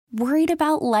Worried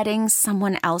about letting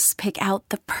someone else pick out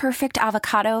the perfect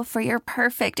avocado for your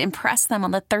perfect impress them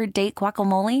on the third date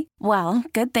guacamole? Well,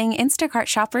 good thing Instacart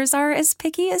shoppers are as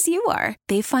picky as you are.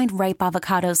 They find ripe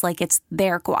avocados like it's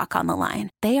their guac on the line.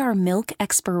 They are milk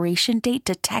expiration date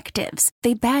detectives.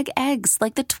 They bag eggs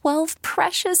like the 12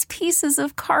 precious pieces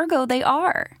of cargo they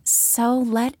are. So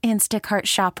let Instacart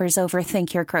shoppers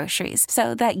overthink your groceries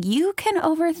so that you can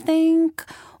overthink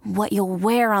what you'll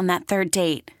wear on that third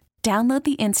date. Download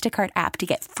the Instacart app to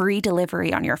get free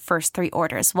delivery on your first 3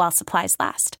 orders while supplies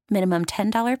last. Minimum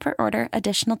 $10 per order.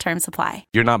 Additional terms apply.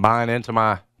 You're not buying into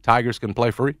my Tigers can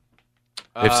play free?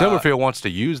 If Silverfield wants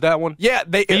to use that one, yeah,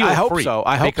 I hope free. so.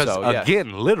 I hope because, so. Yeah.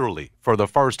 Again, literally, for the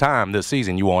first time this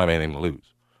season, you won't have anything to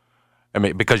lose. I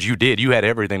mean, because you did. You had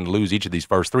everything to lose each of these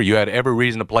first 3. You had every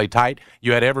reason to play tight.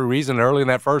 You had every reason early in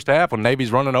that first half when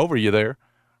Navy's running over you there.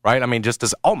 Right? I mean, just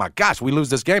as, oh, my gosh, we lose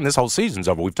this game, this whole season's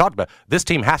over. We've talked about this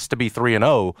team has to be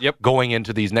 3-0 going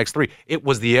into these next 3. It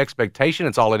was the expectation.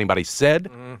 It's all anybody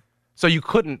said. So you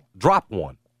couldn't drop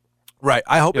one. Right.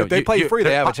 I hope if they play free,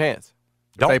 they have a chance.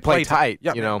 If they play tight,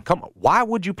 yeah, come on. Why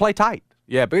would you play tight?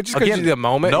 Yeah, but just because the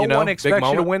moment, no one expects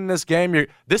you to win this game.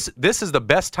 This is the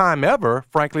best time ever,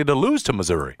 frankly, to lose to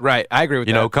Missouri. Right, I agree with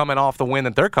that. You know, coming off the win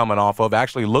that they're coming off of,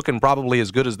 actually looking probably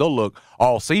as good as they'll look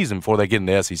all season before they get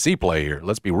into SEC play here.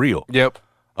 Let's be real. Yep.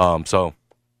 So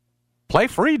play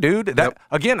free, dude.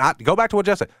 Again, I go back to what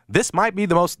Jeff said. This might be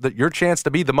your chance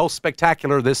to be the most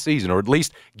spectacular this season, or at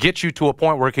least get you to a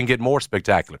point where it can get more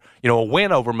spectacular. You know, a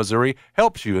win over Missouri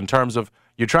helps you in terms of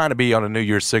you're trying to be on a New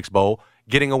Year's Six bowl.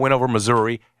 Getting a win over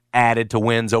Missouri added to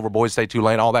wins over Boise State,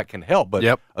 Tulane, all that can help.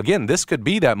 But, again, this could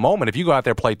be that moment. If you go out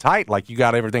there play tight, like you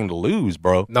got everything to lose,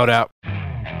 bro. No doubt.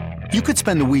 You could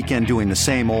spend the weekend doing the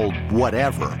same old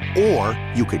whatever, or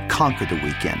you could conquer the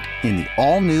weekend in the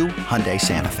all-new Hyundai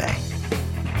Santa Fe.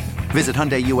 Visit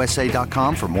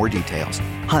HyundaiUSA.com for more details.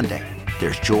 Hyundai,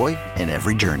 there's joy in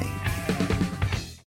every journey.